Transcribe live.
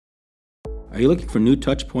Are you looking for new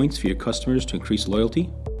touch points for your customers to increase loyalty?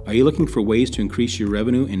 Are you looking for ways to increase your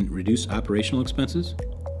revenue and reduce operational expenses?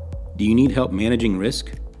 Do you need help managing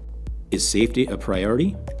risk? Is safety a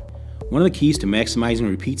priority? One of the keys to maximizing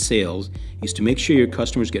repeat sales is to make sure your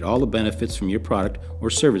customers get all the benefits from your product or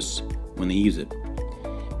service when they use it.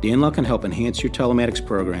 Danlaw can help enhance your telematics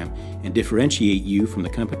program and differentiate you from the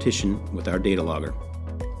competition with our data logger.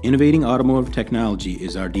 Innovating automotive technology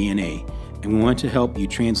is our DNA, and we want to help you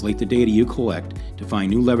translate the data you collect to find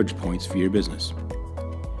new leverage points for your business.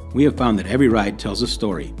 We have found that every ride tells a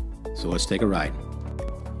story, so let's take a ride.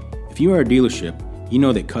 If you are a dealership, you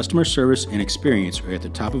know that customer service and experience are at the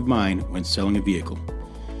top of mind when selling a vehicle.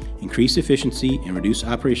 Increase efficiency and reduce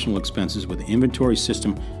operational expenses with an inventory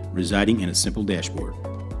system residing in a simple dashboard.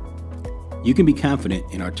 You can be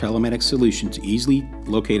confident in our telematics solution to easily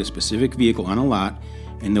locate a specific vehicle on a lot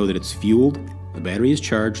and know that it's fueled, the battery is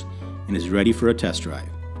charged, and is ready for a test drive.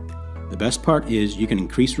 The best part is you can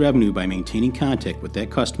increase revenue by maintaining contact with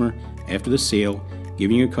that customer after the sale,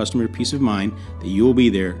 giving your customer peace of mind that you will be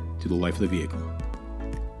there through the life of the vehicle.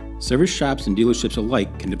 Service shops and dealerships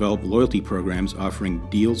alike can develop loyalty programs offering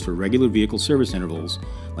deals for regular vehicle service intervals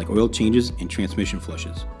like oil changes and transmission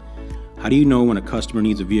flushes. How do you know when a customer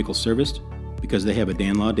needs a vehicle serviced? Because they have a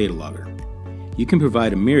Danlaw DataLogger. You can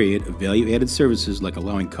provide a myriad of value-added services like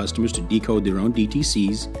allowing customers to decode their own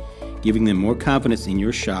DTCs, giving them more confidence in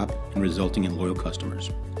your shop and resulting in loyal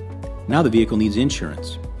customers. Now the vehicle needs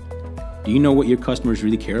insurance. Do you know what your customers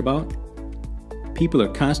really care about? People are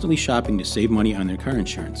constantly shopping to save money on their car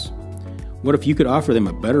insurance. What if you could offer them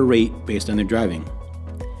a better rate based on their driving?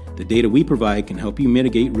 The data we provide can help you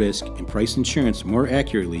mitigate risk and price insurance more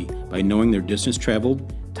accurately by knowing their distance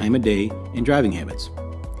traveled, time of day, and driving habits.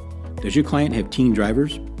 Does your client have teen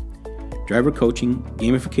drivers? Driver coaching,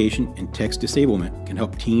 gamification, and text disablement can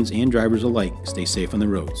help teens and drivers alike stay safe on the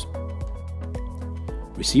roads.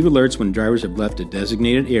 Receive alerts when drivers have left a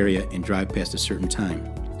designated area and drive past a certain time.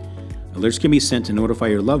 Alerts can be sent to notify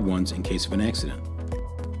your loved ones in case of an accident.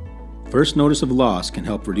 First notice of loss can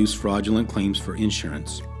help reduce fraudulent claims for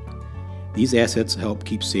insurance. These assets help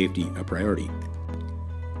keep safety a priority.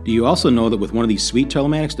 Do you also know that with one of these sweet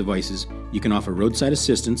telematics devices, you can offer roadside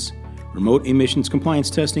assistance, remote emissions compliance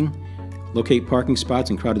testing, locate parking spots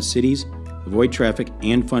in crowded cities, avoid traffic,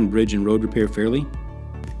 and fund bridge and road repair fairly?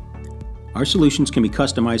 Our solutions can be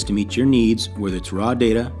customized to meet your needs, whether it's raw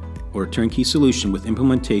data or a turnkey solution with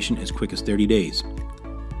implementation as quick as 30 days.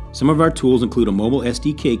 Some of our tools include a mobile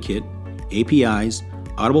SDK kit, APIs,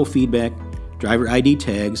 audible feedback, driver ID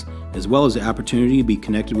tags, as well as the opportunity to be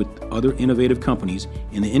connected with other innovative companies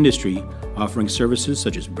in the industry offering services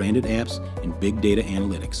such as branded apps and big data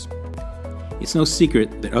analytics. It's no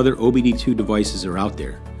secret that other OBD2 devices are out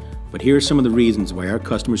there, but here are some of the reasons why our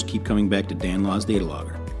customers keep coming back to Danlaw's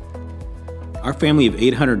DataLogger. Our family of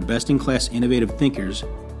 800 best-in-class innovative thinkers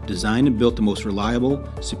designed and built the most reliable,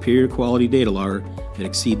 superior quality data logger that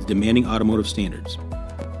exceeds demanding automotive standards.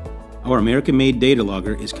 Our American-made data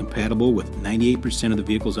logger is compatible with 98% of the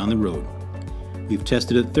vehicles on the road. We've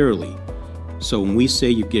tested it thoroughly, so when we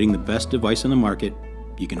say you're getting the best device on the market,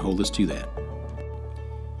 you can hold us to that.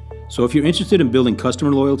 So if you're interested in building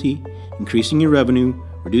customer loyalty, increasing your revenue,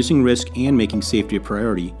 reducing risk, and making safety a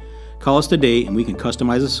priority, call us today and we can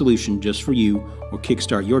customize a solution just for you or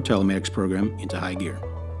kickstart your telematics program into high gear.